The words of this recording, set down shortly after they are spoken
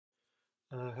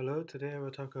Hello, today I will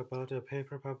talk about a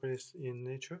paper published in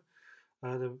Nature.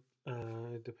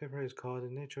 The paper is called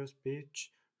Nature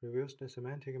Speech Reviews the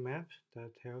Semantic Map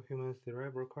that tell human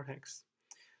cerebral cortex.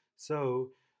 So,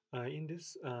 in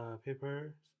this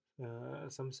paper,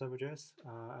 some subjects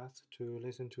are asked to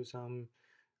listen to some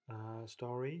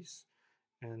stories,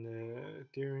 and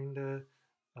during the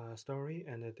story,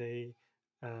 and they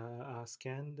are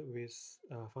scanned with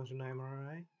functional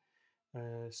MRI.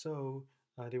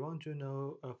 They want to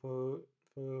know for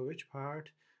which part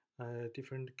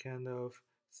different kind of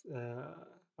uh,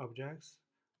 objects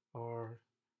or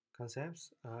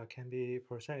concepts can be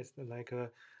processed. Like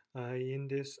in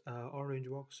this orange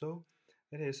voxel,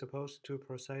 it is supposed to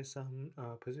process some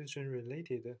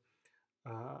position-related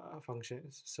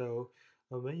functions. So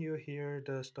when you hear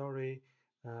the story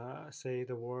say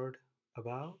the word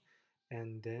about,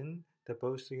 and then the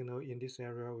both signal in this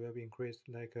area will be increased.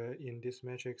 Like in this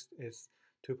matrix is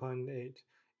 2.8,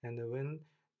 and when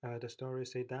the story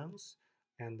say downs,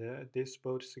 and this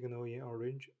both signal in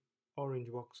orange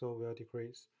voxel will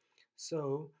decrease.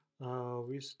 So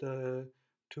with the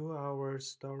 2 hours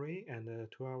story and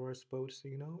 2 hours both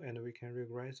signal, and we can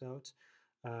regress out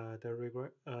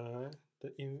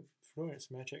the influence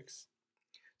matrix.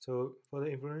 So for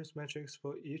the influence matrix,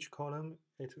 for each column,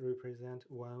 it represents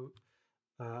one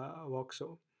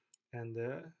voxel, and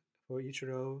for each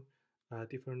row,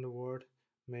 different word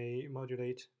may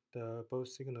modulate the both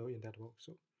signal in that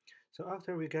voxel. So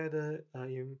after we get the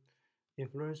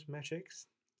influence matrix,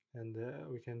 and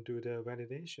we can do the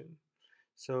validation.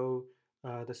 So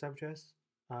the subjects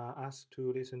are asked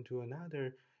to listen to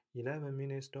another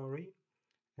 11-minute story,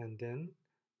 and then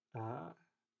uh,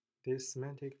 these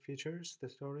semantic features the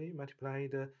story, multiply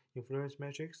the influence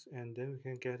matrix, and then we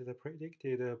can get the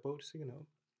predicted boat signal.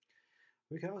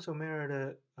 We can also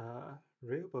measure the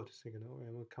real boat signal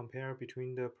and we compare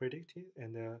between the predicted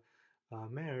and the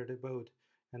measured boat,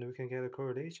 and we can get a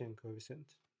correlation coefficient.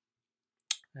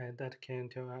 And that can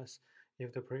tell us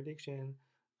if the prediction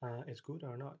is good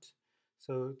or not.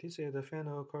 So this is the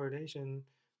final correlation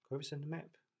coefficient map,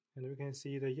 and we can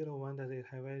see the yellow one that is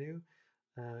high value,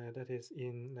 that is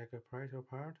in like a parietal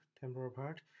part, temporal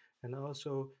part, and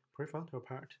also prefrontal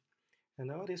part.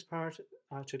 And all these parts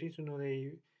are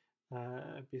traditionally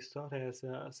be thought as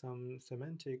some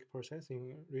semantic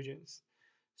processing regions.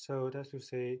 So that's to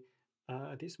say,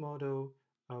 this model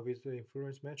with the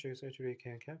influence matrix actually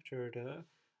can capture the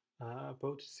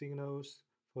both signals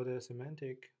for the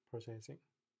semantic processing.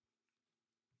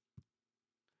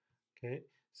 Okay,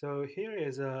 so here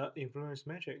is a influence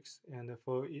matrix, and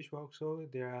for each voxel,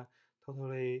 there are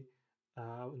totally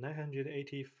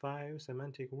 985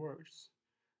 semantic words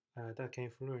that can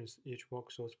influence each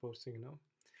voxel's both signal.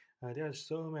 There are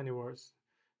so many words,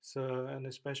 so and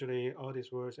especially all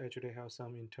these words actually have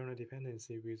some internal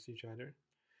dependency with each other.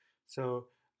 So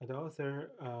the author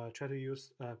tried to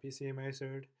use PCA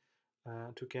method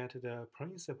to get the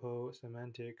principal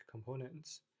semantic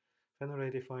components.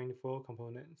 Finally defined four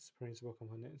components, principal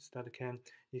components, that can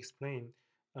explain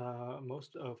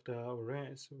most of the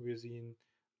variance within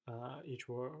each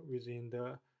word within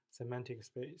the semantic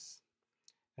space.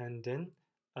 And then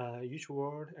each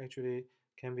word actually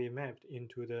can be mapped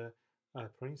into the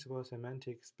principal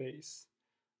semantic space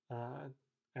uh,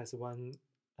 as one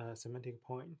semantic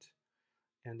point.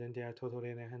 And then there are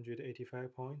totally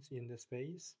 985 points in the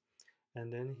space.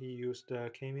 And then he used the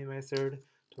k-mean method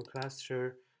to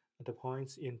cluster the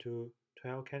points into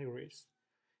 12 categories,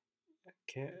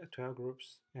 12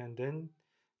 groups. And then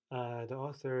the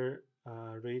author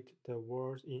read the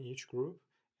words in each group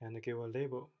and give a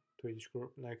label to each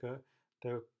group, like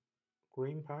the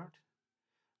green part,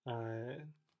 uh,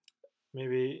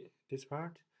 maybe this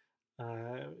part,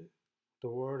 uh, the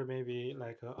word maybe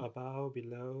like above,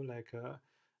 below, like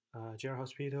jail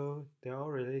hospital, they're all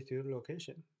related to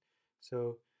location.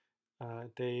 So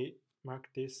they mark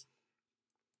this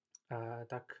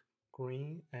dark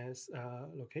green as a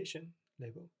location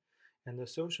label. And the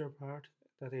social part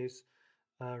that is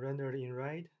rendered in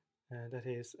red, that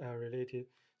is related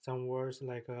some words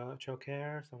like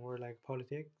childcare, some words like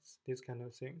politics, these kind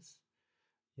of things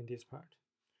in this part.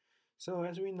 So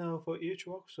as we know, for each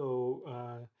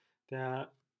voxel, they are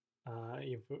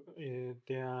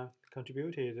they are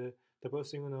contributed. The both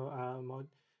signal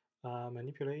are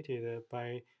manipulated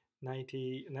by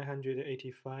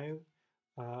 985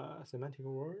 semantic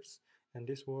words, and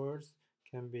these words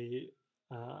can be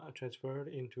transferred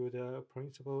into the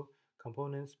principal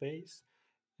component space,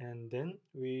 and then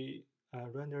we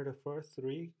render the first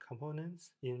three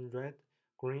components in red,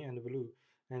 green, and blue.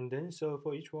 And then so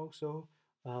for each voxel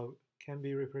can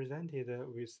be represented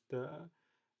with the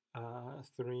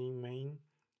three main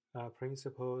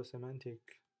principal semantic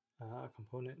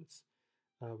components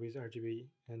with RGB,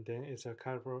 and then it's a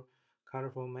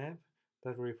colorful map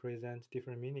that represents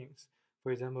different meanings.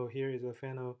 For example, here is a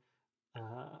final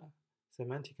uh,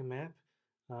 semantic map,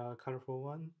 colorful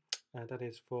one, that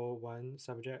is for one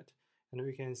subject. And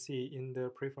we can see in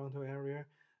the prefrontal area,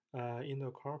 in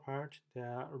the core part, they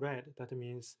are red. That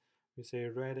means we say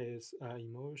red is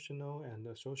emotional and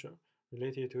social,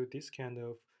 related to this kind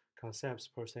of concepts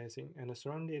processing. And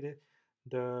surrounded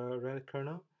the red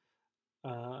kernel,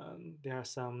 there are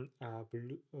some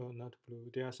blue, not blue,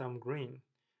 there are some green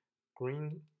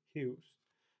hues.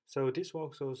 So this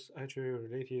workflow is actually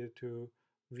related to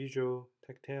visual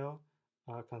tactile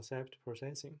concept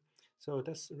processing. So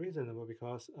that's reasonable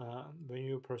because when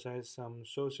you process some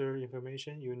social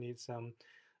information, you need some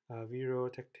visual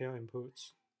tactile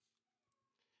inputs.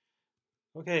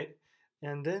 Okay,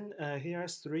 and then here are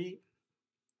three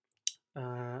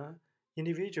uh,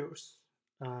 individuals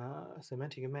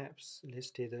semantic maps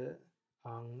listed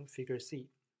on figure C.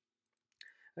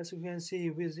 As you can see,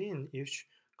 within each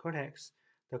cortex,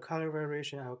 the color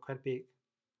variation are quite big,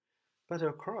 but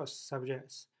across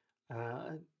subjects,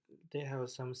 uh, they have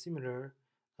some similar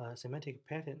semantic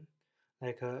pattern,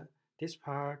 like this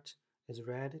part is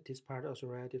red, this part also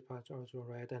red, this part also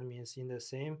red. That means in the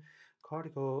same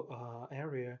cortical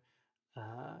area,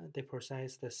 they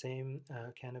process the same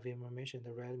kind of information.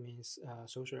 The red means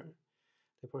social.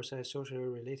 They process social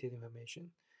related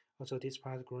information. Also, this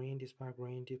part green, this part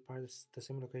green, this part is the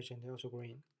same location, they also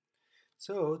green.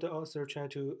 So the author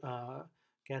tried to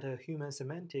get a human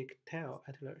semantic tail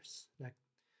atlas, like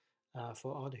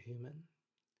for all the human,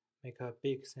 make a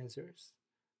big sensors,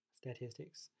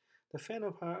 statistics. The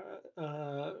final part,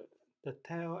 the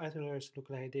tail atlas look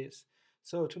like this.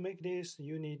 So to make this,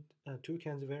 you need two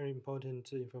kinds of very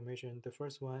important information. The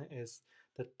first one is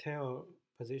the tail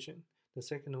position. The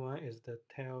second one is the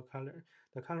tail color.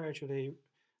 The color actually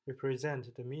represents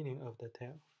the meaning of the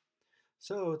tail.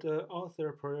 So the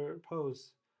author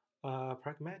proposed a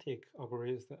pragmatic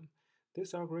algorithm.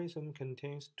 This algorithm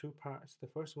contains two parts. The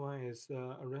first one is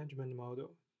the arrangement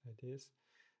model, like this.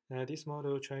 This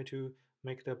model tries to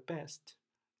make the best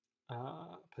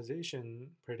position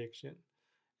prediction.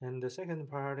 And the second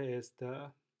part is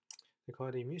they call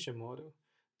it emission model.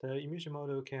 The emission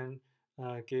model can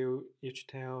give each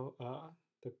tail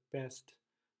the best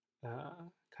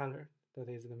color, that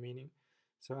is the meaning.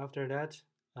 So after that,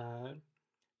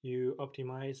 you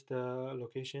optimize the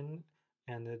location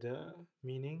and the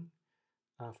meaning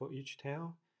for each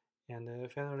tail. And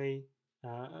finally,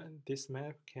 this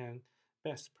map can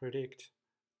best predict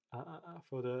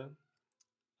for the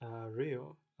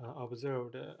real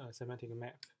observed semantic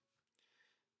map.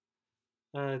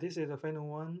 This is the final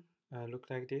one. Look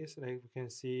like this. Like we can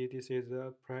see, this is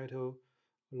the parietal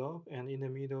lobe, and in the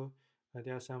middle,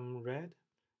 there are some red,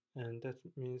 and that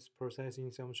means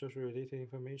processing some social related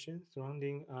information.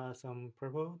 Surrounding some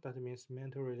purple, that means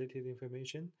mental related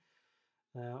information.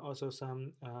 Also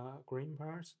some green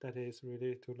parts, that is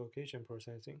related to location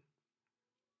processing.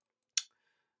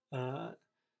 Uh,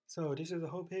 so this is the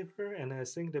whole paper, and I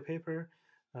think the paper,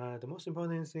 the most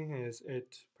important thing is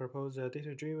it proposed a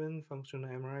data-driven functional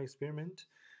MRI experiment.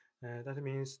 That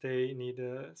means they need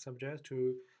a subject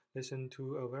to listen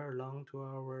to a very long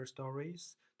 2-hour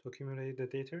stories to accumulate the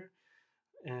data.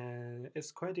 And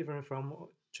it's quite different from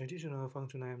traditional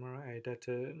functional MRI that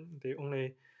they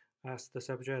only ask the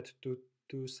subject to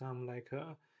do some like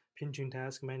pinching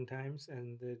task many times,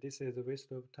 and this is a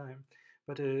waste of time.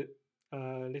 But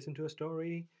listen to a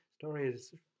story. Story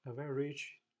is very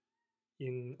rich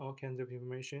in all kinds of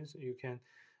information. You can,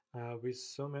 with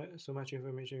so much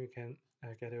information, you can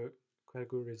get a quite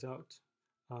good result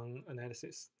on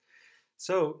analysis.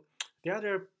 So the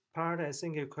other part I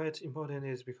think is quite important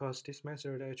is because this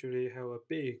method actually have a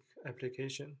big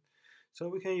application. So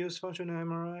we can use functional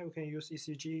MRI, we can use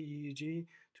ECG, EEG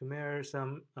to measure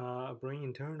some brain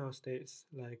internal states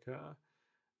like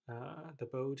the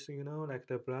bolt signal, like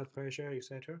the blood pressure,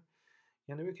 etc.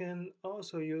 And we can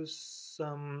also use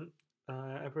some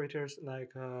apparatus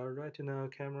like a retina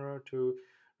camera to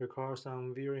record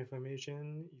some visual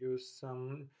information, use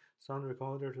some sound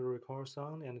recorder to record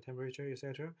sound and temperature,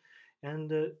 etc.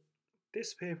 And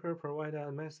this paper provides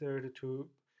a method to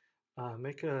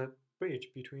make a bridge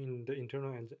between the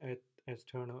internal and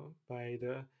external by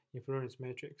the influence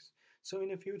matrix. So in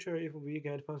the future, if we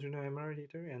get functional MR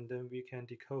data, and then we can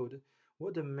decode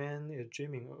what the man is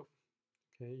dreaming of,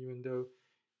 okay, even though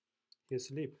he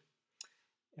sleep.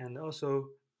 And also,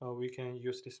 we can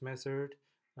use this method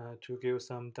to give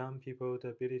some dumb people the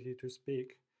ability to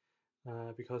speak.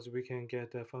 because we can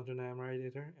get a functional MRI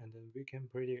data and then we can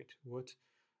predict what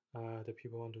the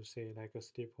people want to say, like a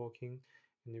sleepwalking,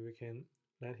 and then we can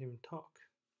let him talk.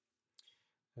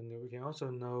 And we can also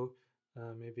know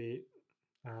maybe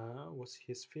what's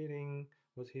his feeling,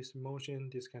 what's his emotion,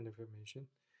 this kind of information.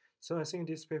 So I think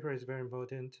this paper is very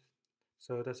important.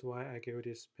 So that's why I gave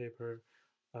this paper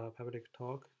public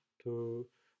talk to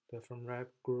the from Rap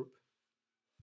group.